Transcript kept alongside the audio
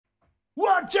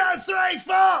1, 2, 3,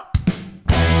 4!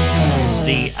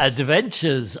 The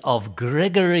Adventures of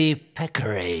Greggery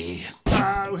Peccary.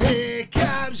 Oh, here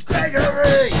comes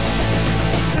Greggery!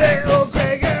 Little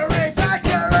Greggery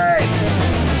Peccary!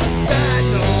 That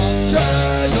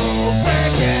nocturnal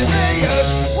Peccary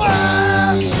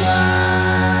was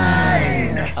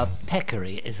slain! A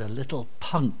peccary is a little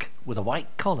punk with a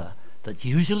white collar that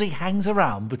usually hangs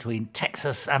around between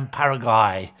Texas and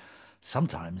Paraguay,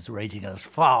 sometimes ranging as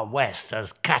far west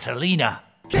as Catalina.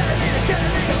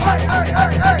 Catalina!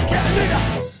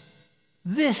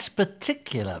 This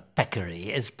particular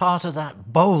peccary is part of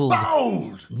that bold,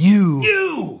 new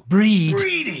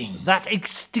breeding that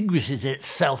extinguishes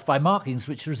itself by markings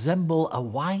which resemble a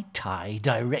white tie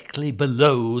directly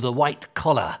below the white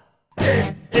collar.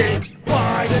 It's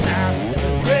wider now,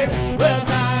 the rim will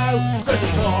know that the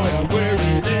toy I'm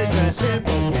wearing is a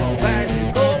simple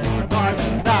romantic book by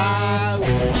now.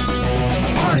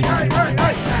 Hey, hey, hey,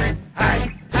 hey, hey,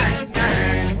 hey, hey,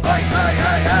 hey,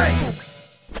 hey, hey.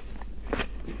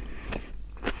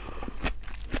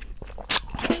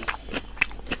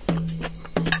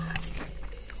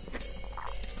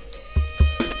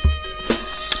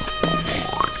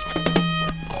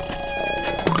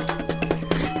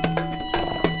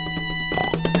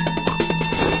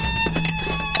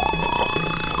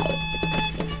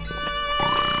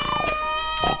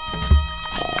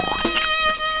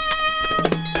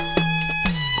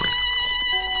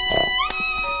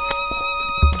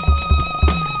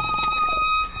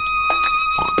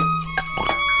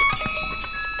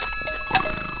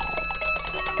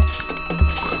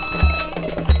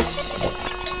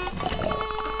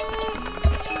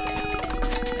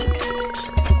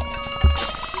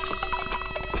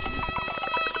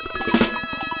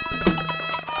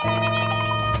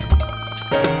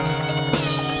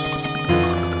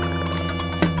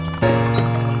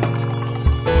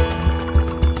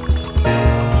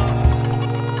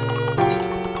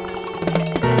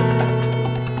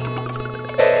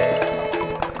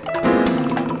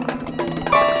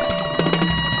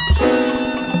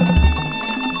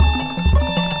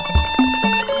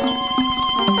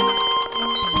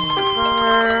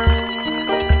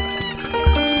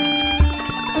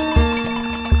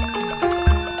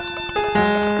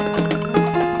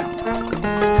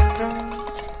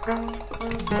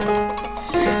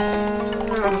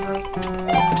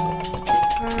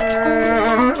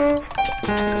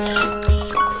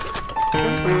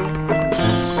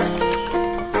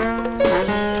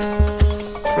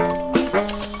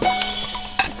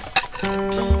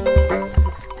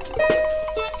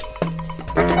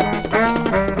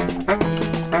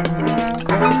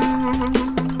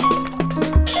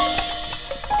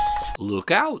 Look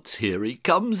out, here he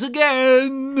comes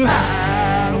again!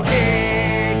 Oh,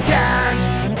 here comes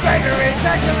Greggery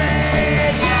Peccary!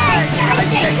 Yes,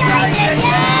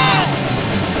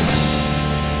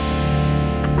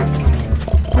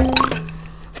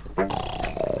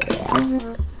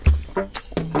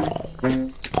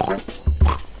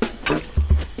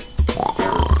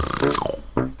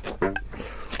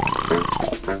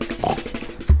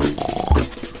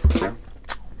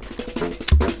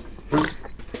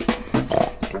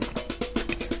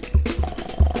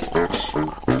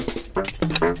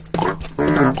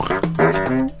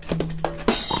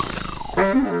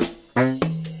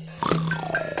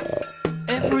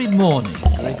 Every morning,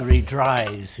 Greggery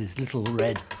drives his little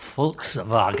red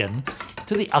Volkswagen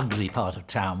to the ugly part of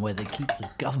town where they keep the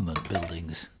government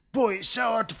buildings. Boy, it's so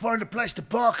hard to find a place to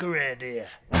park around here.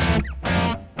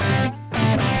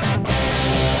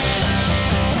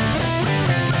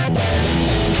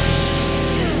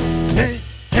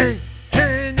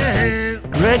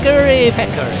 Greggery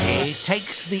Peccary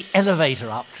takes the elevator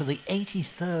up to the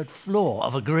 83rd floor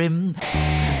of a grim,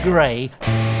 grey,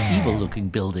 evil-looking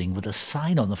building with a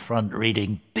sign on the front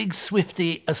reading Big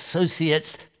Swifty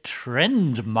Associates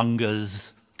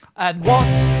Trendmongers. And what,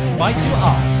 might you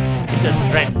ask, is a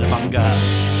trendmonger?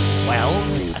 Well,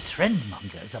 a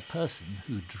trendmonger is a person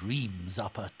who dreams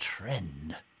up a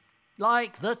trend.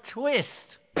 Like the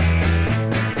twist.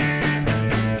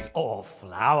 Or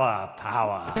flower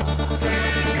power.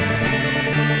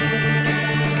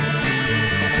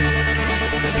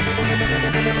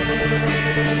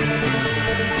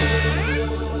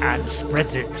 And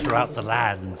spreads it throughout the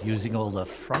land using all the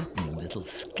frightening little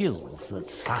skills that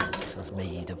science has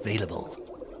made available.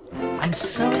 And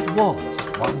so it was,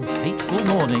 one fateful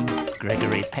morning,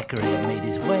 Greggery Peccary made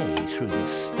his way through the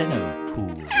steno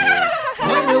pool.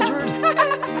 Hi, Mildred.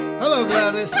 Hello,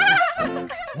 Gladys.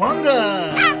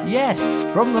 Wonder. Yes,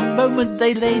 from the moment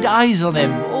they laid eyes on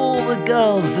him, all the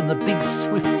girls in the big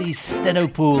swifty steno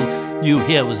pool knew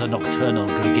here was a nocturnal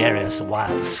gregarious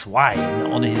wild swine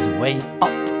on his way up.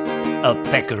 A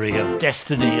peccary of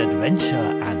destiny, adventure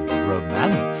and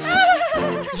romance.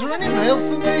 Is there any mail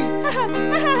for me?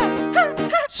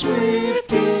 Swifties.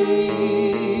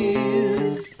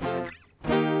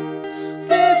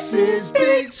 This is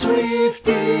Big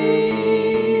Swifties.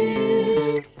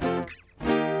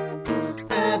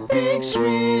 At Big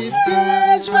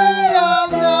Swifties we all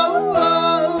know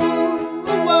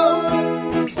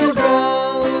you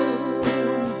go.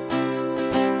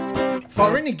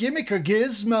 For any gimmick or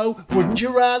gizmo, wouldn't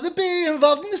you rather be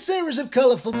involved in a series of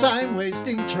colourful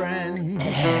time-wasting trends?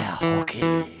 Air hockey.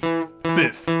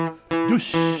 Biff.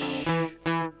 Dush.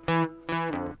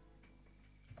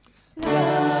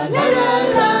 La la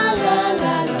la la la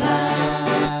la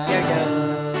la. There you go.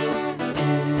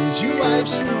 Is your wife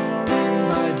snoring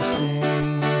by the sink?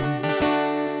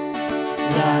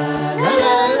 La la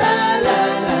la la la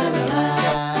la la.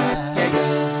 There you go.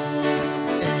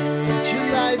 Ain't your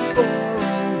life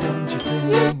boring, don't you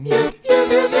think?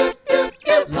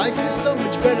 Life is so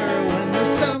much better when there's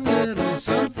some little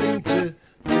something to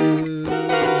do.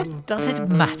 Does it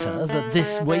matter that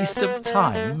this waste of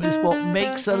time is what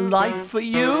makes a life for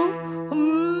you?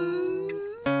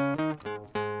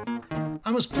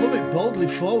 I must plummet boldly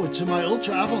forward to my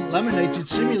ultra-avant laminated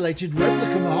simulated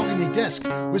replica mahogany desk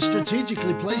with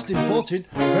strategically placed imported,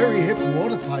 very hip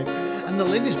water pipe and the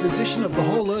latest edition of the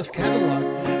Whole Earth catalogue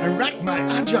and rack my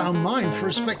agile mind for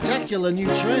a spectacular new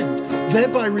trend,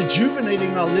 thereby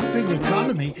rejuvenating our limping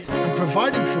economy and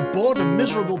providing for bored and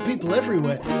miserable people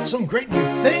everywhere some great new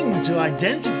thing to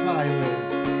identify with.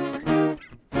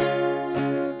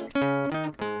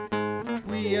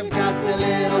 We have got the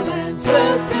little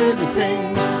answers to the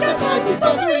things that might be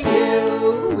bothering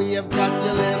you. We have got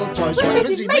your little toys. We're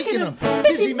busy making them.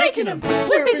 Busy making them.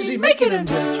 We're busy making them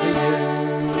just for you.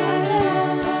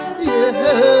 Yeah.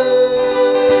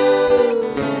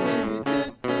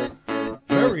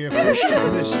 Very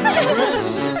efficient, Miss Negress.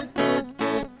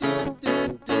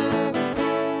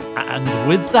 And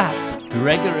with that,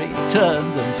 Greggery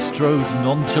turned and strode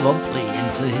nonchalantly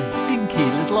into his dinky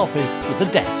little office with the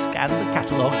desk and the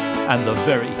catalogue and the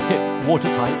very hip water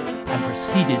pipe and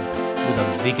proceeded with a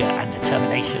vigour and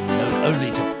determination known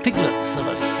only to piglets of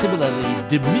a similarly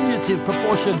diminutive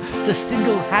proportion to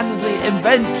single-handedly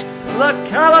invent the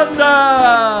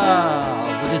calendar!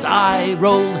 With his eye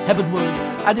rolled heavenward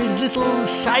and his little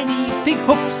shiny pig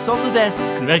hoofs on the desk,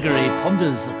 Greggery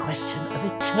ponders the question of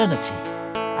eternity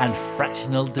and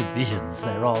fractional divisions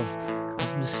thereof,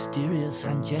 as mysterious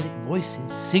angelic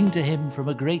voices sing to him from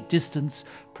a great distance,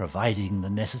 providing the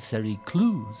necessary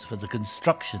clues for the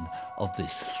construction of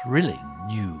this thrilling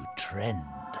new trend.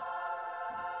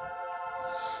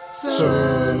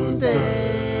 Sunday.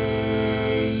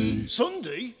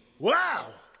 Sunday? Wow!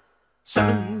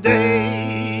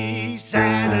 Sunday,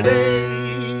 Saturday,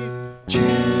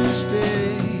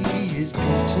 Tuesday is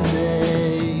pizza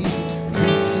day,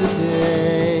 pizza day.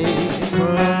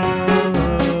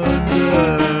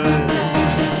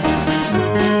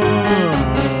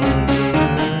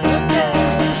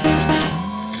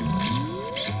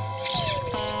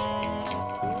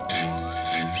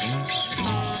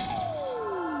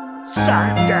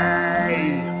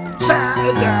 Sunday,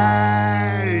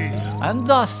 Saturday. And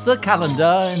thus the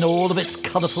calendar, in all of its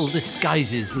colourful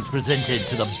disguises, was presented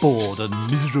to the bored and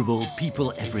miserable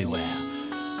people everywhere.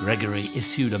 Greggery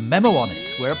issued a memo on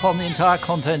it, whereupon the entire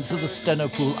contents of the steno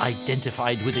pool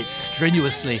identified with it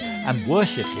strenuously and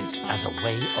worshipped it as a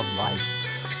way of life.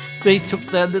 They took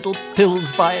their little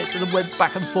pills by it and went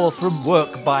back and forth from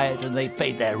work by it, and they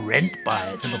paid their rent by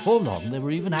it, and before long they were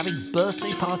even having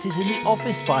birthday parties in the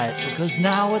office by it, because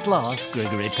now at last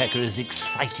Greggery Peccary's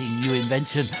exciting new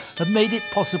invention had made it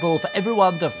possible for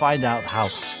everyone to find out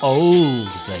how old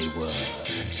they were.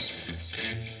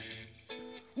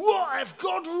 What have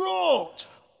God wrought?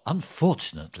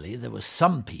 Unfortunately, there were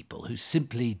some people who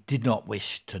simply did not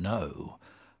wish to know.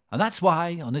 And that's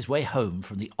why, on his way home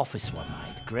from the office one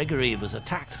night, Greggery was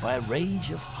attacked by a rage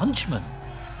of hunchmen.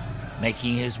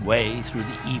 Making his way through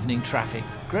the evening traffic,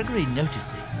 Greggery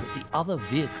notices that the other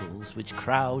vehicles which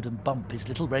crowd and bump his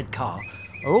little red car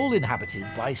are all inhabited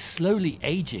by slowly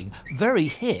aging, very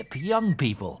hip young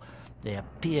people. They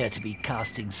appear to be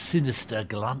casting sinister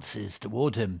glances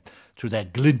toward him through their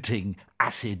glinting,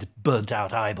 acid,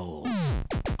 burnt-out eyeballs,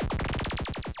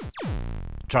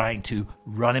 trying to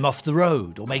run him off the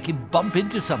road or make him bump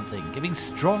into something, giving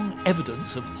strong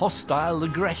evidence of hostile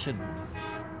aggression.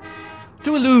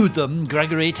 To elude them,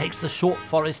 Greggery takes the short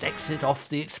forest exit off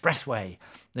the expressway.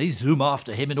 They zoom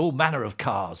after him in all manner of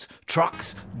cars,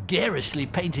 trucks, garishly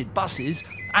painted buses,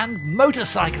 and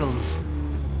motorcycles.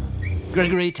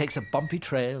 Greggery takes a bumpy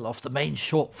trail off the main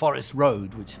short forest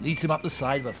road, which leads him up the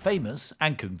side of a famous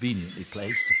and conveniently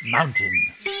placed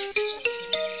mountain,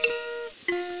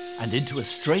 and into a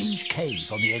strange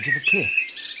cave on the edge of a cliff,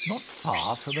 not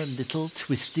far from a little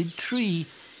twisted tree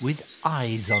with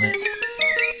eyes on it.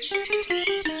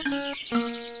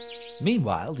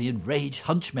 Meanwhile, the enraged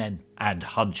hunchmen and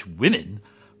hunchwomen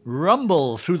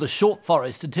rumble through the short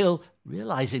forest until,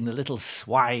 realising the little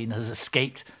swine has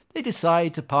escaped, they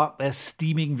decide to park their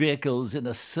steaming vehicles in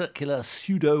a circular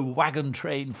pseudo-wagon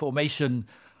train formation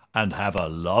and have a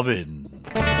love-in.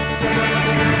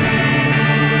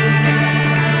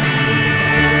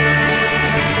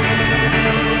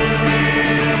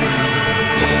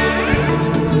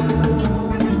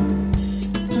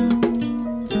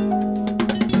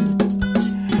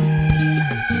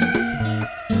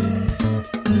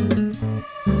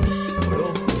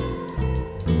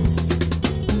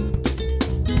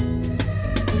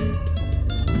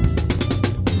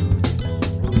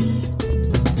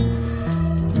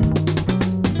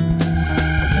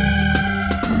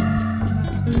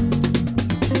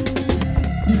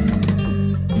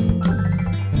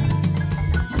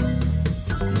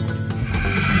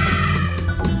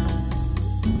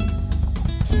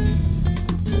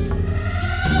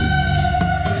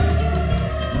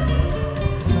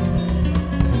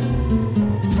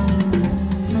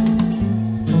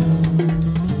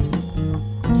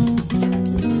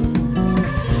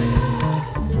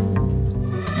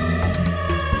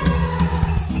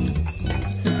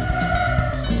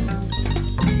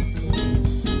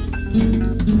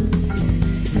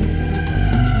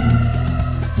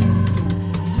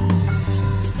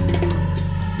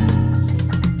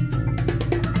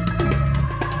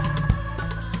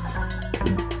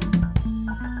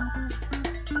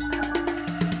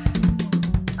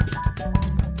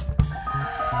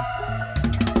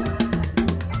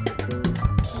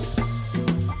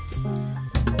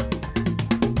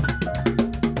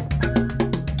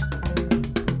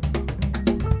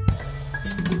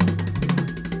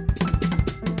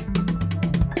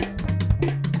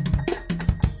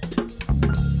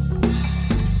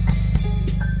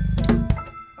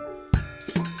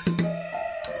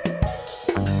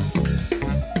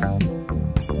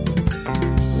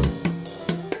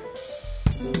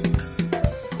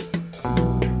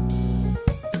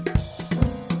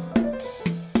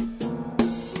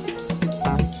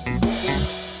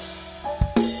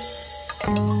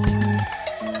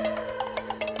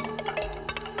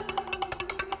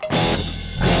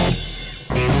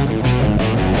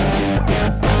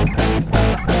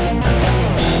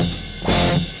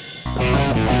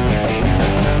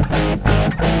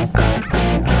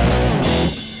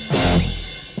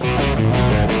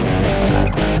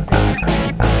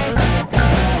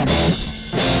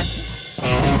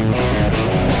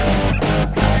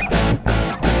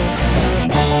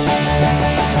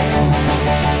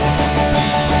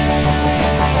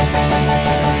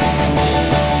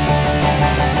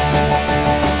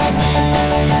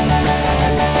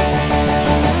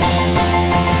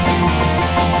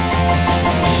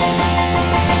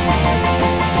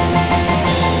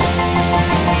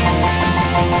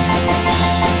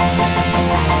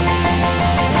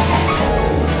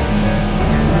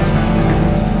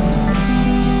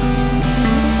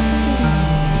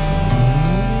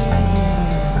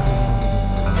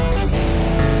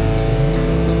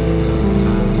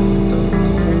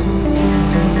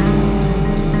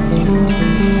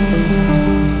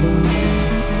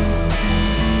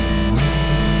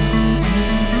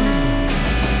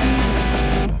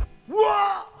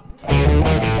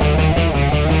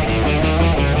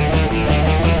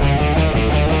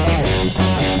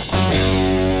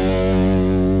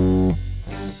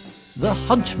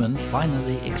 Hunchmen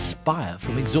finally expire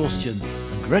from exhaustion,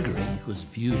 and Greggery, who has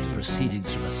viewed the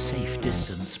proceedings from a safe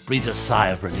distance, breathes a sigh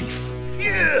of relief.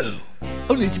 Phew!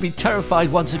 Only to be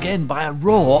terrified once again by a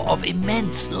roar of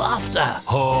immense laughter.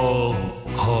 Ho,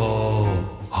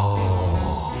 ho,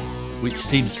 ho. Which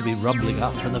seems to be rumbling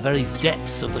up from the very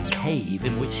depths of the cave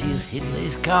in which he has hidden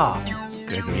his car.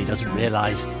 Greggery doesn't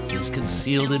realise he's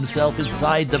concealed himself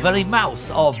inside the very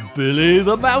mouth of Billy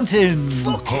the Mountain.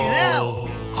 Fucking hell!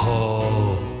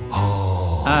 Ho,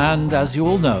 ho. And as you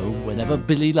all know, whenever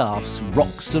Billy laughs,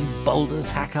 rocks and boulders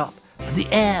hack up, and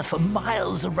the air for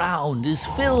miles around is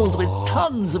filled with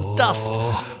tons of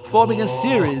dust, forming a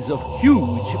series of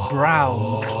huge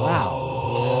brown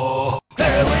clouds. Who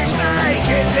is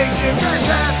making these new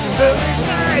records? Who is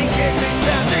making these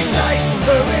music stations?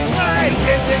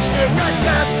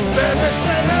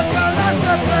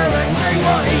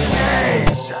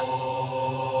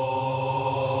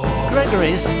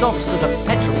 Greggery stops at a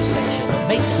petrol station and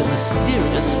makes a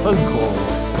mysterious phone call.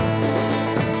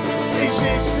 Is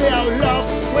this the old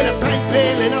loft with a paint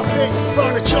peeling off it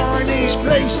by the Chinese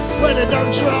police when the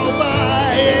dogs roll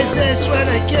by? Is this where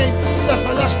they keep the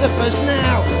philosophers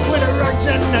now with the rugs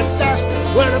and the dust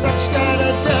where the buck's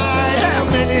gonna die? How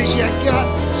many's you got?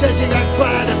 Says you got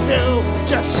quite a few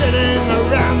just sitting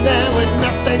around there with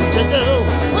nothing to do.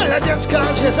 Well, I just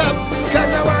called you up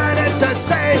cause I wanted to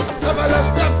say the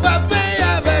philosopher be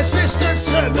of her sisters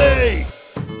to me.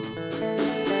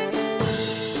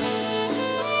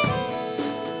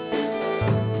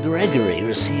 Greggery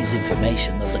receives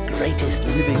information that the greatest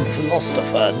living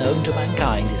philosopher known to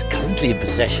mankind is currently in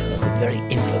possession of the very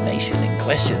information in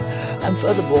question, and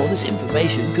furthermore this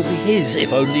information could be his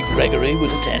if only Greggery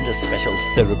would attend a special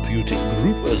therapeutic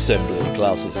group assembly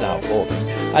classes now forming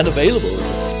and available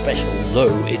at a special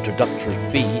low introductory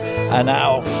fee. And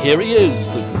now here he is,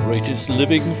 the greatest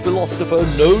living philosopher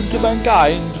known to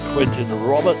mankind, Quentin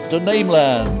Robert de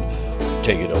Nameland.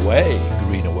 Take it away,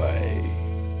 Greenaway.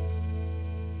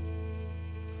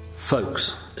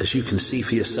 Folks, as you can see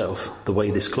for yourself, the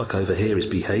way this clock over here is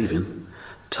behaving,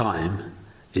 time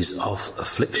is of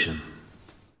affliction.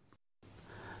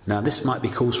 Now this might be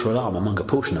cause for alarm among a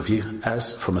portion of you,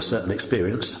 as, from a certain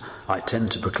experience, I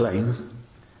tend to proclaim,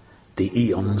 the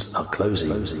eons are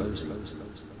closing.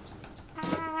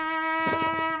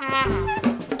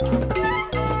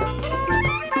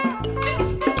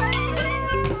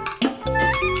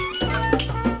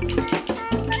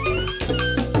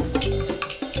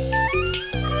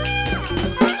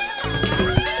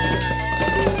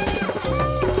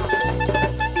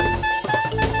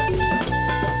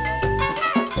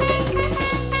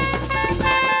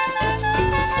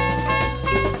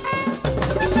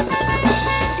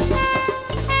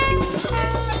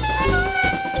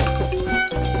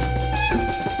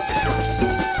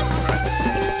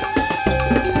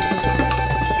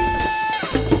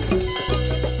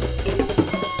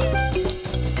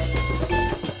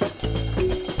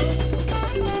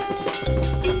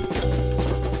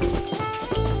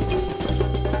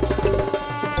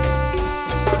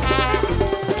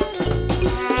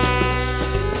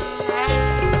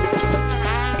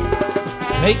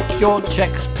 Make your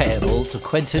checks payable to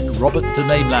Quentin Robert de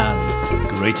Nameland,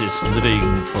 greatest living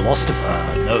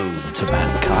philosopher known to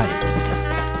mankind.